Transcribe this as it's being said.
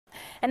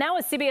And now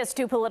a CBS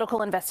 2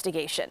 political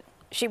investigation.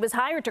 She was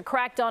hired to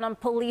crack down on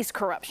police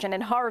corruption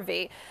in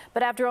Harvey.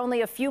 But after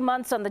only a few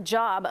months on the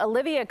job,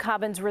 Olivia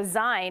Cobbins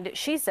resigned,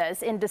 she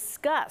says, in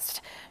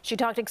disgust. She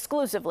talked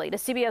exclusively to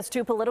CBS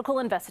 2 political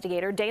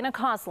investigator Dana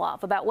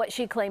Kozlov about what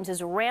she claims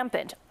is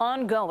rampant,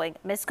 ongoing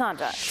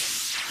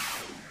misconduct.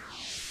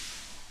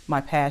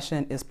 My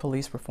passion is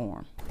police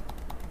reform.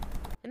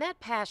 And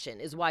that passion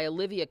is why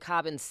Olivia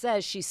Cobbins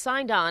says she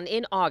signed on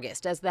in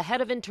August as the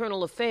head of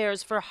internal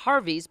affairs for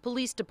Harvey's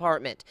police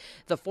department.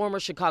 The former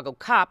Chicago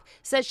cop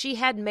says she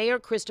had Mayor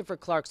Christopher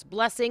Clark's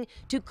blessing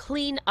to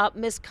clean up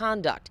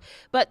misconduct.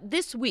 But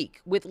this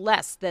week, with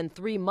less than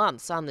 3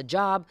 months on the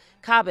job,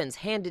 Cobbins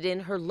handed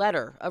in her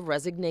letter of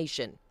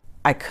resignation.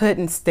 I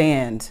couldn't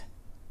stand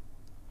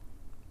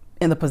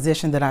in the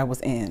position that I was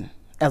in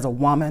as a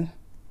woman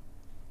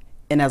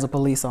and as a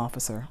police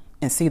officer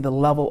and see the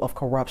level of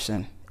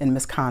corruption and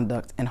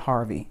misconduct in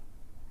Harvey.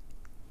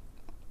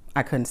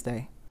 I couldn't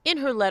stay. In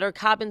her letter,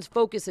 Cobbins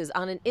focuses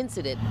on an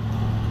incident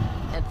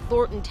at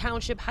Thornton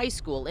Township High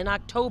School in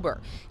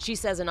October. She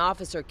says an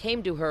officer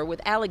came to her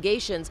with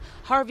allegations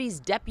Harvey's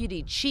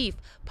deputy chief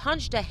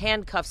punched a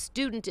handcuffed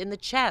student in the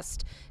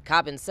chest.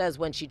 Cobbins says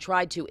when she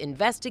tried to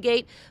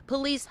investigate,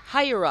 police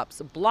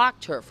higher-ups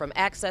blocked her from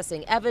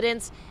accessing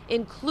evidence,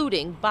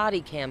 including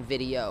body cam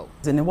video.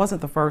 And it wasn't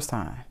the first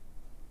time.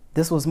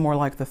 This was more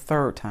like the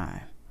third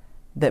time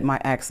that my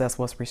access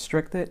was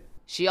restricted.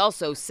 She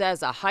also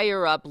says a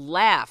higher-up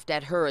laughed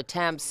at her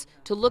attempts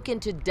to look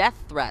into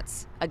death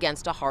threats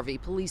against a Harvey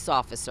police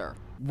officer.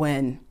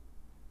 When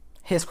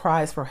his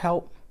cries for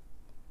help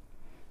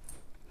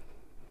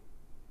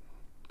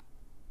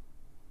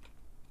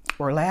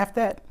were laughed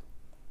at,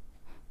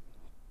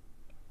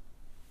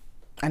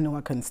 I knew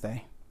I couldn't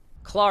stay.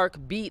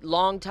 Clark beat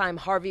longtime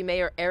Harvey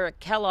Mayor Eric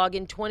Kellogg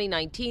in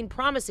 2019,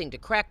 promising to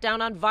crack down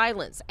on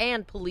violence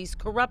and police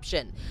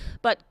corruption.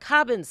 But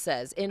Cobbins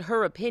says, in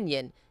her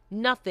opinion,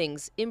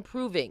 nothing's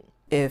improving.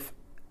 If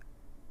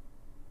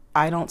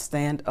I don't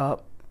stand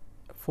up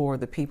for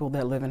the people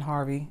that live in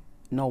Harvey,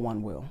 no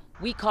one will.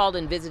 We called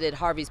and visited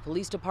Harvey's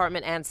police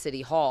department and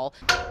city hall.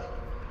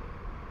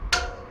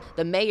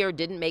 The mayor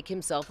didn't make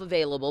himself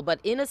available, but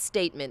in a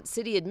statement,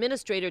 City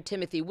Administrator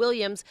Timothy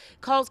Williams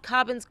calls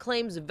Cobbins'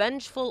 claims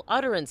vengeful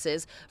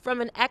utterances from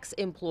an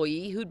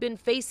ex-employee who'd been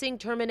facing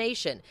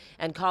termination,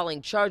 and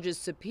calling charges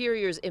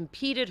superiors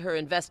impeded her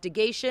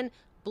investigation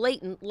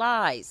blatant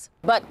lies.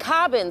 But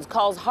Cobbins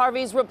calls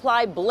Harvey's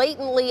reply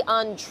blatantly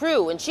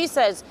untrue, and she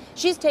says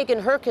she's taken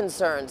her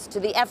concerns to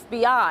the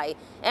FBI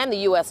and the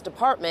U.S.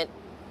 Department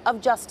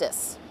of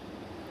Justice.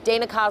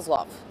 Dana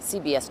Kozlov,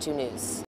 CBS 2 News.